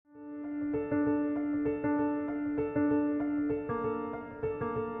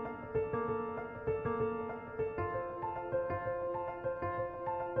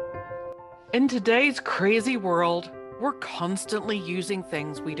In today's crazy world, we're constantly using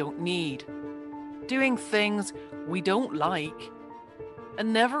things we don't need, doing things we don't like,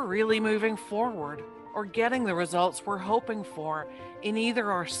 and never really moving forward or getting the results we're hoping for in either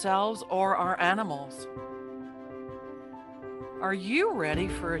ourselves or our animals. Are you ready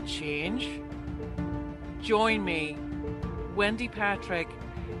for a change? Join me, Wendy Patrick,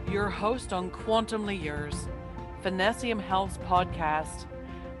 your host on Quantumly Yours, Finessium Health's podcast,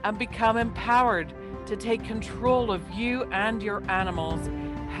 and become empowered to take control of you and your animals'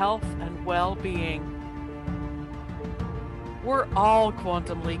 health and well-being. We're all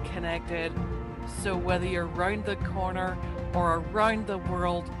quantumly connected, so whether you're round the corner or around the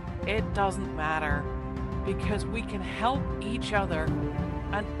world, it doesn't matter, because we can help each other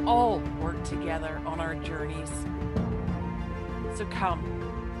and all work together on our journeys. So come,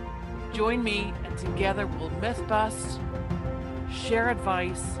 join me, and together we'll myth bust, share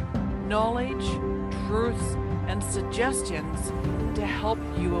advice, knowledge, truths, and suggestions to help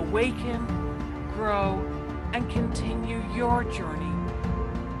you awaken, grow, and continue your journey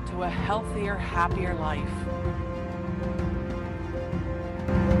to a healthier, happier life.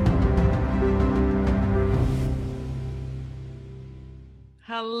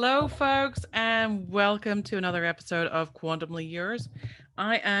 Hello, folks, and welcome to another episode of Quantumly Yours.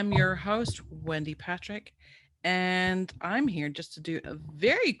 I am your host, Wendy Patrick, and I'm here just to do a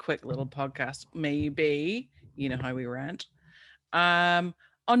very quick little podcast, maybe, you know how we rant, on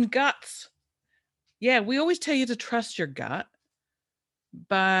guts. Yeah, we always tell you to trust your gut,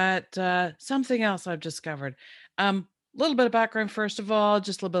 but something else I've discovered. Little bit of background, first of all,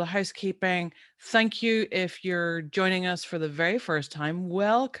 just a little bit of housekeeping. Thank you if you're joining us for the very first time.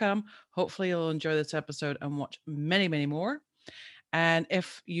 Welcome. Hopefully, you'll enjoy this episode and watch many, many more. And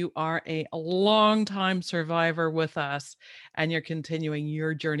if you are a long-time survivor with us and you're continuing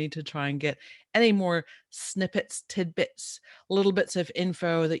your journey to try and get any more snippets, tidbits, little bits of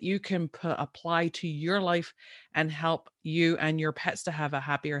info that you can apply to your life and help you and your pets to have a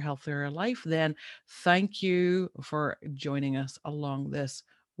happier, healthier life, then thank you for joining us along this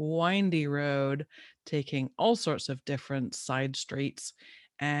windy road, taking all sorts of different side streets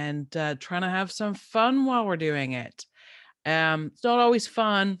and trying to have some fun while we're doing it. It's not always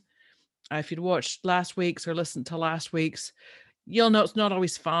fun. If you'd watched last week's or listened to last week's, you'll know it's not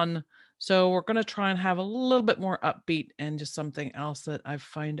always fun. So we're going to try and have a little bit more upbeat and just something else that I've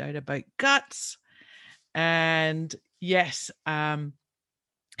found out about guts. And yes, sorry,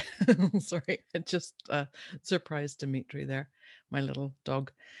 it just surprised Dimitri there, my little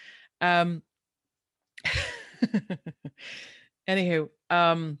dog. Anywho,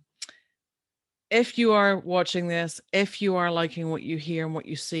 if you are watching this, if you are liking what you hear and what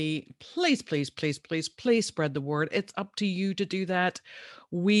you see, please, please, please, please, please spread the word. It's up to you to do that.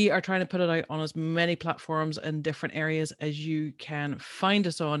 We are trying to put it out on as many platforms and different areas as you can find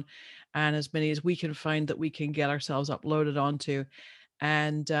us on, and as many as we can find that we can get ourselves uploaded onto.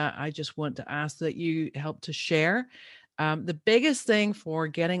 And I just want to ask that you help to share. The biggest thing for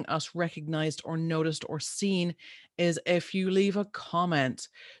getting us recognized or noticed or seen is if you leave a comment.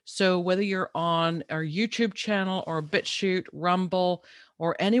 So whether you're on our YouTube channel or BitChute, Rumble,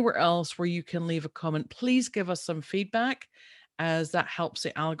 or anywhere else where you can leave a comment, please give us some feedback, as that helps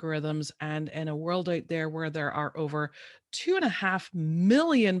the algorithms. And in a world out there where there are over 2.5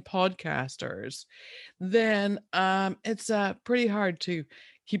 million podcasters, then it's pretty hard to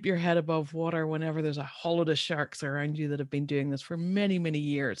keep your head above water whenever there's a whole lot of sharks around you that have been doing this for many, many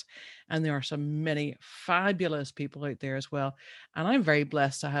years. And there are some many fabulous people out there as well. And I'm very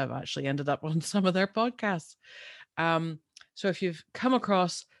blessed to have actually ended up on some of their podcasts. So if you've come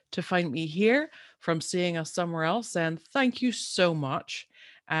across to find me here from seeing us somewhere else, then thank you so much.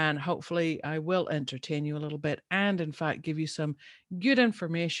 And hopefully I will entertain you a little bit and in fact give you some good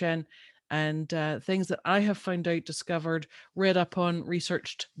information and things that I have found out, discovered, read up on,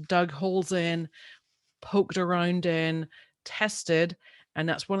 researched, dug holes in, poked around in, tested. And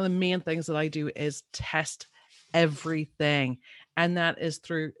that's one of the main things that I do is test everything. And that is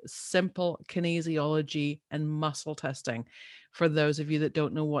through simple kinesiology and muscle testing. For those of you that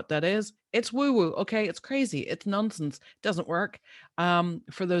don't know what that is, it's woo-woo. Okay, it's crazy. It's nonsense. It doesn't work.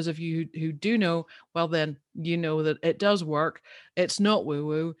 For those of you who do know, well, then you know that it does work. It's not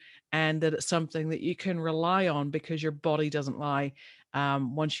woo-woo, and that it's something that you can rely on because your body doesn't lie.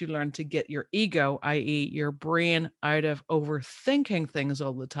 Once you learn to get your ego, i.e., your brain, out of overthinking things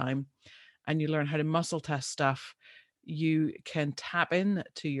all the time, and you learn how to muscle test stuff, you can tap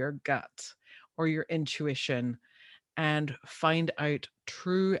into your gut or your intuition and find out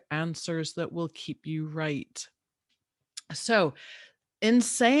true answers that will keep you right. So, in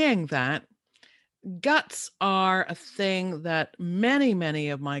saying that, Guts are a thing that many, many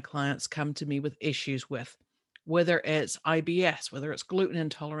of my clients come to me with issues with, whether it's IBS, whether it's gluten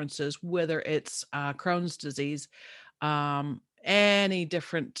intolerances, whether it's Crohn's disease, any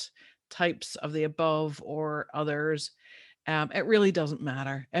different types of the above or others. It really doesn't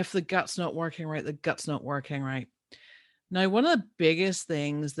matter. If the gut's not working right, the gut's not working right. Now, one of the biggest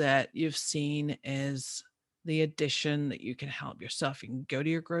things that you've seen is the addition that you can help yourself. You can go to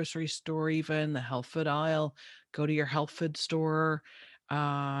your grocery store, even the health food aisle, go to your health food store,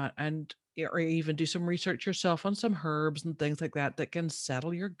 and or even do some research yourself on some herbs and things like that that can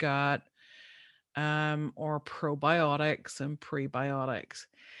settle your gut, or probiotics and prebiotics.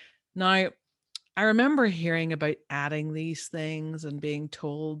 Now, I remember hearing about adding these things and being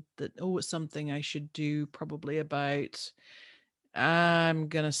told that, oh, it's something I should do probably about, I'm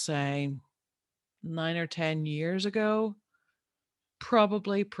going to say 9 or 10 years ago,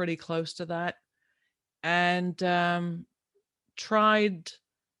 probably pretty close to that. And tried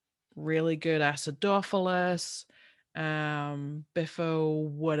really good acidophilus, Biffo,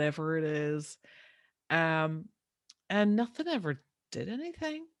 whatever it is. Um, and nothing ever did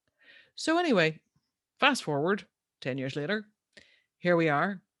anything. So, anyway, fast forward 10 years later, here we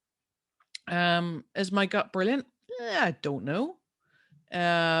are. Is my gut brilliant? I don't know.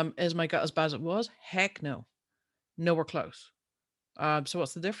 Is my gut as bad as it was? Heck no. Nowhere close. So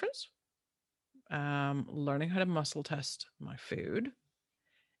what's the difference? Learning how to muscle test my food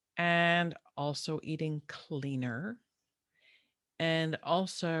and also eating cleaner and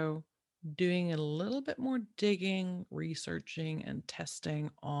also doing a little bit more digging, researching, and testing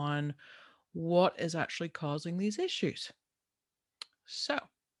on what is actually causing these issues. So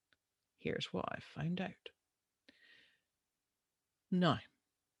here's what I found out. Now,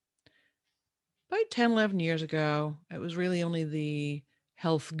 about 10, 11 years ago, it was really only the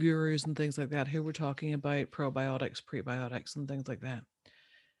health gurus and things like that who were talking about probiotics, prebiotics, and things like that.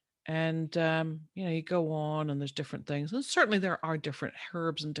 And, you go on and there's different things. And certainly there are different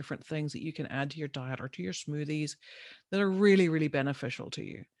herbs and different things that you can add to your diet or to your smoothies that are really, really beneficial to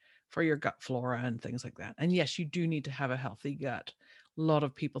you for your gut flora and things like that. And yes, you do need to have a healthy gut. A lot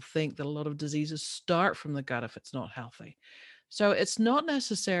of people think that a lot of diseases start from the gut if it's not healthy. So it's not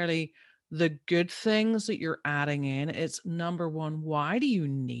necessarily the good things that you're adding in. It's number one, why do you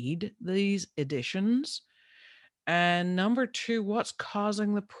need these additions? And number two, what's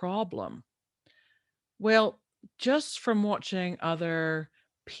causing the problem? Well, just from watching other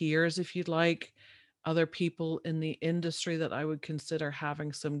peers, if you'd like, other people in the industry that I would consider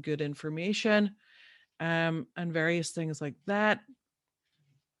having some good information, and various things like that,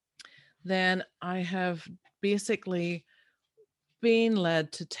 then I have basically been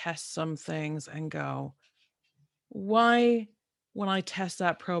led to test some things and go, why, when I test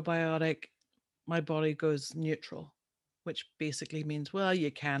that probiotic, my body goes neutral, which basically means, well,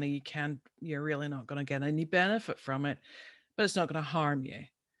 you can or you can't, you're really not going to get any benefit from it, but it's not going to harm you.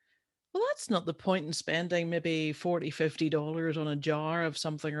 Well, that's not the point in spending maybe $40, $50 on a jar of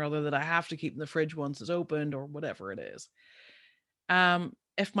something or other that I have to keep in the fridge once it's opened or whatever it is.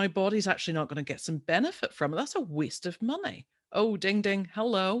 If my body's actually not going to get some benefit from it, that's a waste of money. Oh, ding, ding,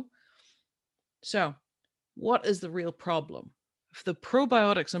 hello. So, what is the real problem? If the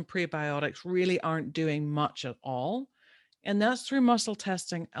probiotics and prebiotics really aren't doing much at all, and that's through muscle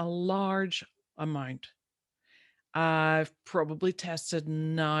testing a large amount. I've probably tested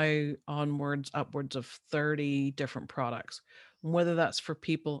now upwards of 30 different products. Whether that's for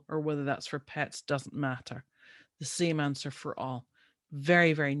people or whether that's for pets doesn't matter. The same answer for all.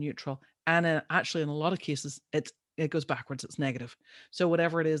 Very, very neutral. And actually, in a lot of cases, it goes backwards. It's negative. So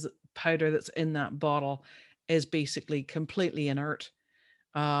whatever it is, powder that's in that bottle is basically completely inert.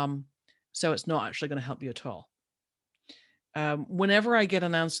 So it's not actually going to help you at all. Whenever I get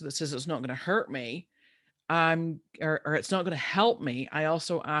an answer that says it's not going to hurt me, or it's not going to help me, I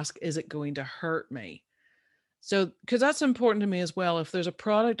also ask, is it going to hurt me? So, because that's important to me as well. If there's a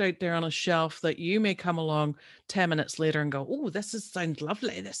product out there on a shelf that you may come along 10 minutes later and go, oh, sounds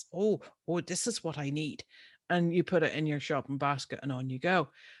lovely. This is what I need. And you put it in your shopping basket and on you go.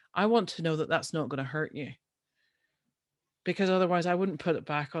 I want to know that that's not going to hurt you. Because otherwise I wouldn't put it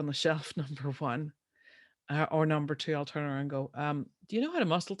back on the shelf, number one. Or number two, I'll turn around and go, do you know how to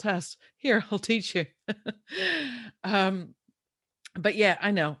muscle test? Here, I'll teach you. But yeah,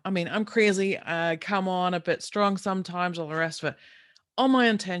 I know. I mean, I'm crazy. I come on a bit strong sometimes, all the rest of it. All my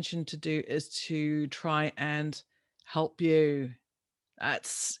intention to do is to try and help you.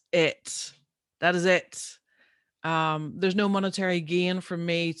 That's it. That is it. There's no monetary gain from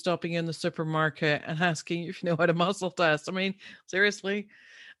me stopping you in the supermarket and asking you if you know how to muscle test. I mean, seriously.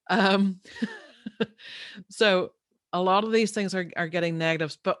 Um, So a lot of these things are getting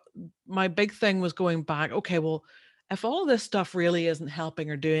negatives, but my big thing was going back, okay, well, if all of this stuff really isn't helping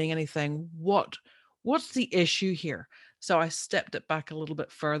or doing anything, what's the issue here? So I stepped it back a little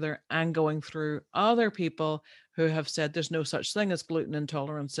bit further and going through other people who have said there's no such thing as gluten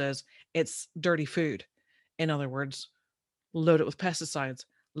intolerance, says it's dirty food. In other words, load it with pesticides,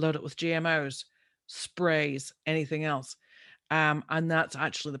 load it with GMOs, sprays, anything else. And that's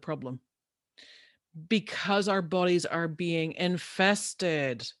actually the problem because our bodies are being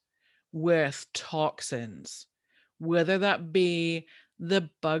infested with toxins, whether that be the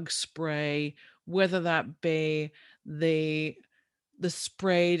bug spray, whether that be the the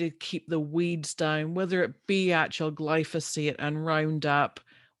spray to keep the weeds down, whether it be actual glyphosate and Roundup,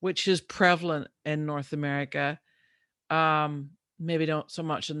 which is prevalent in North America. Maybe not so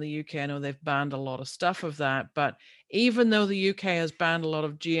much in the UK. I know they've banned a lot of stuff of that, but even though the UK has banned a lot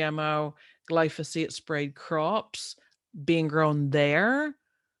of GMO glyphosate sprayed crops being grown there,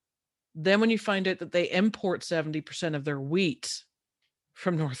 then when you find out that they import 70% of their wheat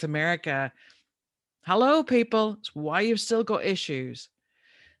from North America, hello, people, it's why you've still got issues.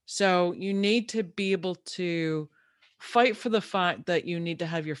 So you need to be able to fight for the fact that you need to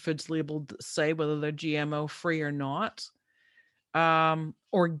have your foods labeled, say whether they're GMO free or not.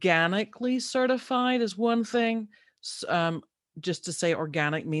 Organically certified is one thing. Just to say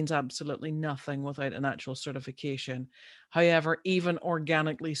organic means absolutely nothing without an actual certification. However, even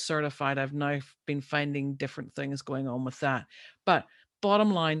organically certified, I've now been finding different things going on with that. But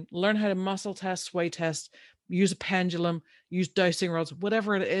bottom line, learn how to muscle test, sway test, use a pendulum, use dowsing rods,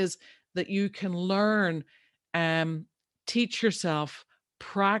 whatever it is that you can learn. Teach yourself,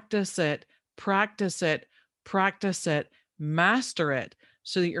 practice it, practice it, practice it, master it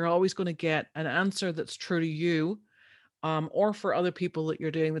so that you're always going to get an answer that's true to you, or for other people that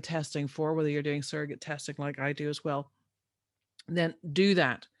you're doing the testing for, whether you're doing surrogate testing like I do as well. Then do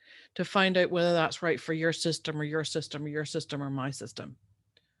that to find out whether that's right for your system or your system or your system or my system.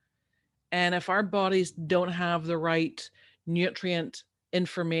 And if our bodies don't have the right nutrient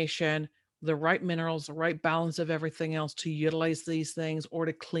information, the right minerals, the right balance of everything else to utilize these things or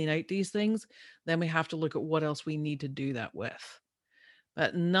to clean out these things, then we have to look at what else we need to do that with.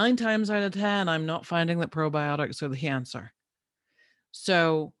 But 9 times out of 10, I'm not finding that probiotics are the answer.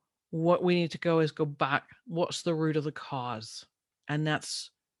 So what we need to go is go back. What's the root of the cause? And that's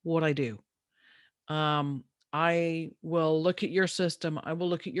what I do. I will look at your system. I will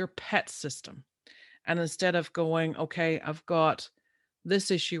look at your pet system. And instead of going, okay, I've got this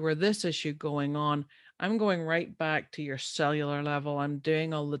issue or this issue going on, I'm going right back to your cellular level. I'm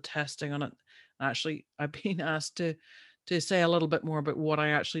doing all the testing on it. Actually, I've been asked to say a little bit more about what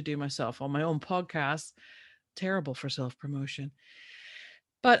I actually do myself on my own podcast. Terrible for self-promotion.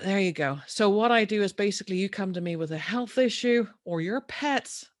 But there you go. So what I do is basically you come to me with a health issue or your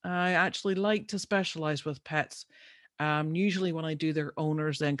pets. I actually like to specialize with pets. Usually when I do, their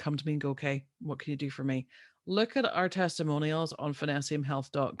owners then come to me and go, okay, what can you do for me? Look at our testimonials on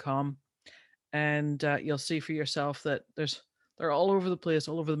finessiumhealth.com and you'll see for yourself that they're all over the place,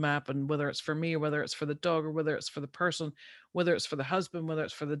 all over the map. And whether it's for me or whether it's for the dog or whether it's for the person, whether it's for the husband, whether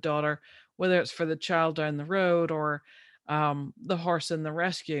it's for the daughter, whether it's for the child down the road or the horse in the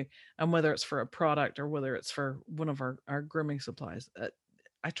rescue, and whether it's for a product or whether it's for one of our grooming supplies.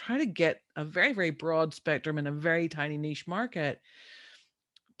 I try to get a very, very broad spectrum in a very tiny niche market,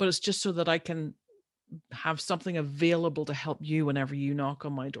 but it's just so that I can have something available to help you whenever you knock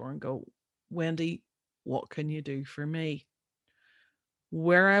on my door and go, Wendy, what can you do for me?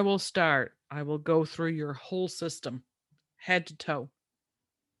 Where I will start, I will go through your whole system, head to toe.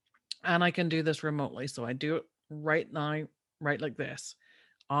 And I can do this remotely. So I do it right now, right like this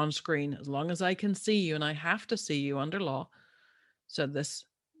on screen, as long as I can see you, and I have to see you under law. So this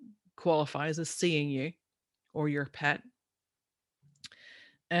qualifies as seeing you or your pet.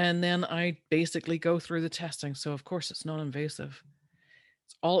 And then I basically go through the testing. So, of course, it's non invasive,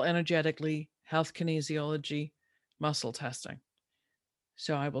 it's all energetically, health kinesiology, muscle testing.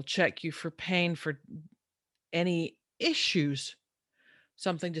 So, I will check you for pain, for any issues.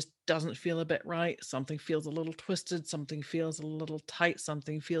 Something just doesn't feel a bit right. Something feels a little twisted. Something feels a little tight.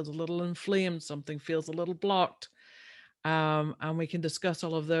 Something feels a little inflamed. Something feels a little blocked. And we can discuss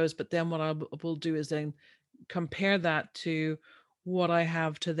all of those. But then what I will do is then compare that to what I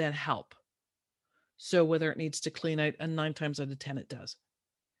have to then help. So whether it needs to clean out, and 9 times out of 10 it does.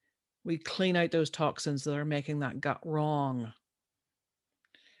 We clean out those toxins that are making that gut wrong.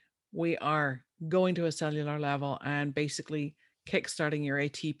 We are going to a cellular level and basically kickstarting your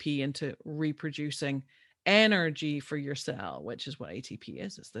ATP into reproducing energy for your cell, which is what ATP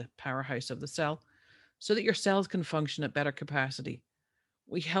is. It's the powerhouse of the cell, so that your cells can function at better capacity.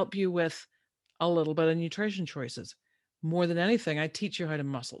 We help you with a little bit of nutrition choices. More than anything, I teach you how to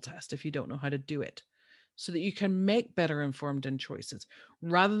muscle test if you don't know how to do it, so that you can make better informed choices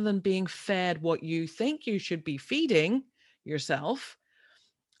rather than being fed what you think you should be feeding yourself.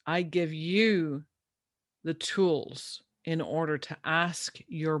 I give you the tools in order to ask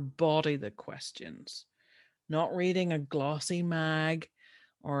your body the questions, not reading a glossy mag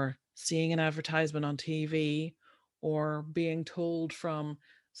or seeing an advertisement on TV or being told from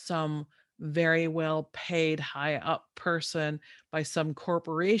some very well paid high up person by some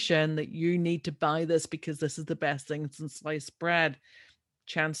corporation that you need to buy this because this is the best thing since sliced bread.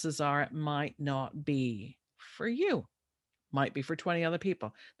 Chances are it might not be for you, might be for 20 other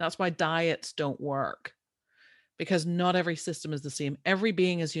people. That's why diets don't work, because not every system is the same. Every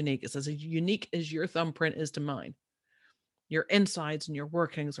being is unique. It's as unique as your thumbprint is to mine. Your insides and your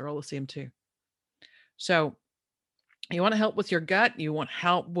workings are all the same too. So you want help with your gut. You want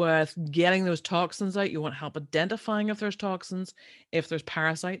help with getting those toxins out. You want help identifying if there's toxins, if there's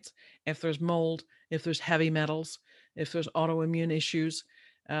parasites, if there's mold, if there's heavy metals, if there's autoimmune issues,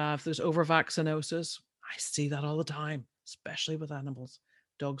 if there's overvaccinosis. I see that all the time, especially with animals,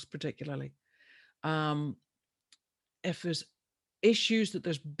 dogs particularly. If there's issues that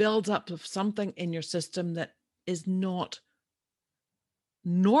there's buildup of something in your system that is not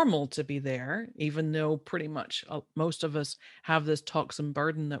normal to be there, even though pretty much most of us have this toxin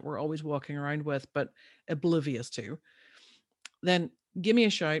burden that we're always walking around with, but oblivious to, then give me a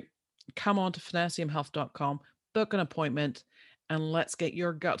shout. Come on to finessiumhealth.com, book an appointment, and let's get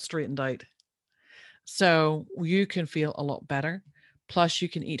your gut straightened out so you can feel a lot better. Plus, you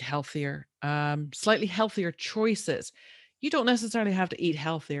can eat healthier, slightly healthier choices. You don't necessarily have to eat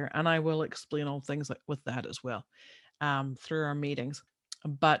healthier, and I will explain all things with that as well through our meetings.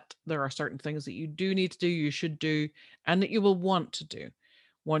 But there are certain things that you do need to do, you should do, and that you will want to do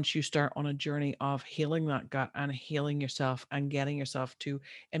once you start on a journey of healing that gut and healing yourself and getting yourself to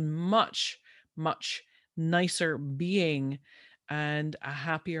a much, much nicer being and a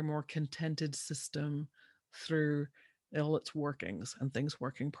happier, more contented system through all its workings and things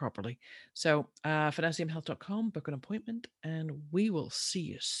working properly. So, finessiumhealth.com, book an appointment, and we will see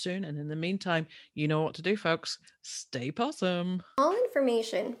you soon. And in the meantime, you know what to do, folks. Stay possum. All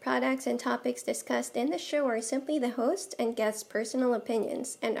information, products, and topics discussed in the show are simply the host and guest's personal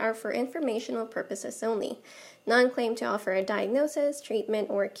opinions and are for informational purposes only. None claim to offer a diagnosis, treatment,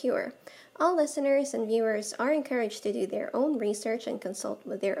 or cure. All listeners and viewers are encouraged to do their own research and consult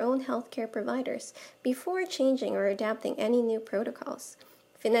with their own healthcare providers before changing or adapting any new protocols.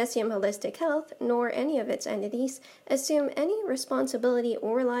 Finessium Holistic Health, nor any of its entities, assume any responsibility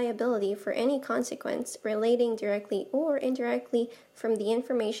or liability for any consequence relating directly or indirectly from the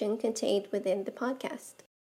information contained within the podcast.